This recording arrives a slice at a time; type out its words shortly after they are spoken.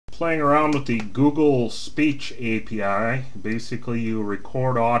playing around with the Google Speech API. Basically, you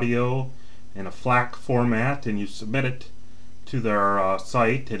record audio in a FLAC format and you submit it to their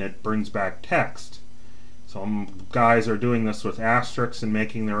site, and it brings back text. Some guys are doing this with Asterisk and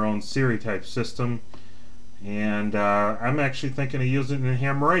making their own Siri type system, and I'm actually thinking of using it in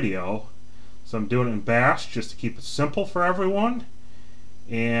ham radio. So I'm doing it in Bash just to keep it simple for everyone.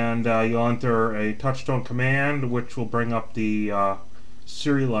 And you'll enter a touchtone command which will bring up the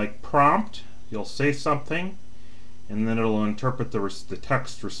Siri-like prompt. You'll say something, and then it'll interpret the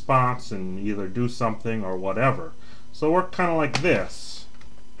text response and either do something or whatever. So it'll work kind of like this.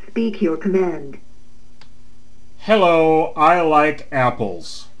 Speak your command. Hello, I like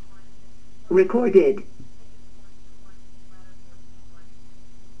apples. Recorded.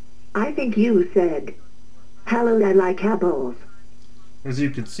 I think you said, hello, I like apples. As you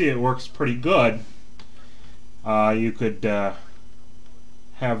can see, it works pretty good. You could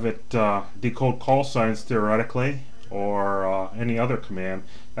have it decode call signs theoretically, or any other command.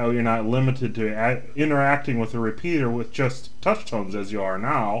 That way you're not limited to interacting with the repeater with just touch tones as you are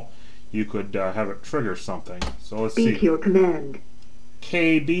now. You could have it trigger something. So let's see. Speak your command.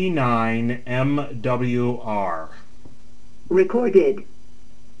 KB9MWR. Recorded.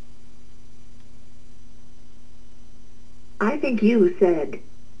 I think you said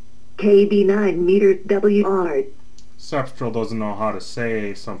KB9 meters WR. Cepstral doesn't know how to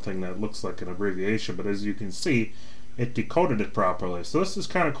say something that looks like an abbreviation, but as you can see, it decoded it properly. So this is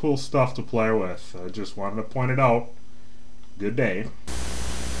kind of cool stuff to play with. I just wanted to point it out. Good day.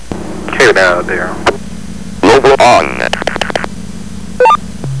 Hey now there. Global on.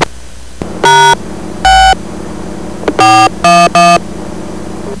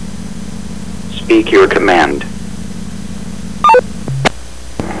 Speak your command.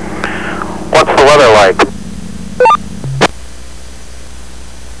 What's the weather like?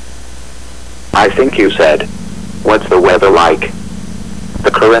 I think you said, what's the weather like?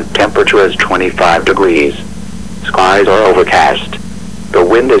 The current temperature is 25 degrees. Skies are overcast. The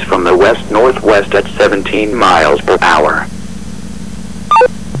wind is from the west-northwest at 17 miles per hour.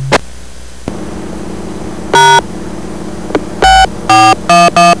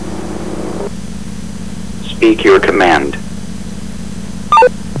 Speak your command.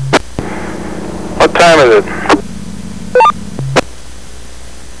 What time is it?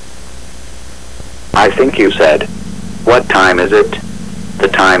 I think you said, what time is it? The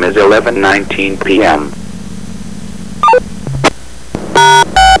time is 11:19 p.m.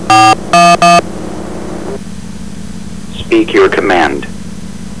 Speak your command.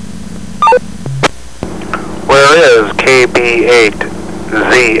 Where is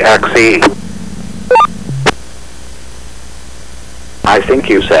KB8ZXE? I think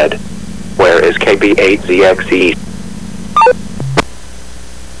you said, where is KB8ZXE?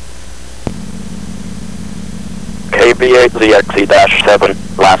 KB8ZXE-7,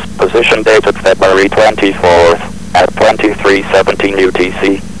 last position dated February 24th at 23:17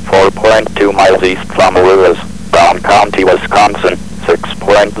 UTC, 4.2 miles east from Lewis, Brown County, Wisconsin,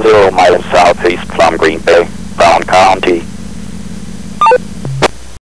 6.0 miles southeast from Green Bay, Brown County.